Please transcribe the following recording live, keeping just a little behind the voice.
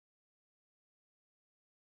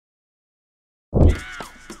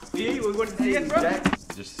G. We wanted to see it, bro. Jack.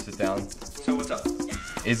 Just sit down. So what's up?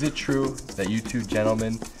 Is it true that you two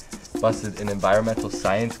gentlemen busted an environmental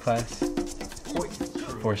science class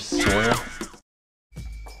for soil?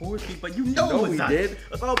 Of course, but you know we it's did.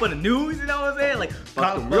 It's all about the news, you know what I'm saying? Like,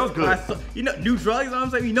 Busted real good. You know, new drugs, you know what I'm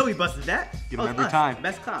saying? You know we busted that. Get 'em Oh, every us, time.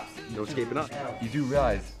 Best cops. No escaping up. You do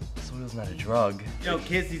realize soil's not a drug. You know,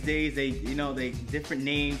 kids these days, they different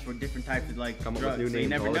names for different types of like Come up drugs. with new so you names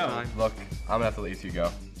never all the know. time. Look, I'm gonna have to let you two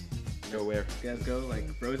go. Go where? You guys go like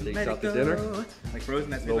Frozen. Takes Let out it to go. dinner? Like Frozen.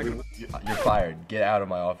 That's Well, like You're fired. Get out of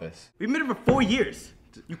my office. we've been here for 4 years.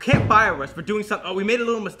 You can't fire us for doing something. Oh, we made a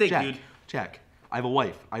little mistake, Jack. dude. Jack. I have a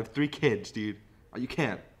wife. I have 3 kids, dude. You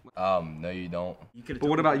can't. No you don't. You could've But told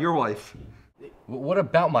what me. about your wife? What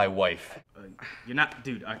about my wife? You're not,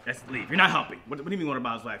 dude. Let's leave. You're not helping. What do you mean? What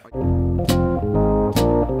about his wife?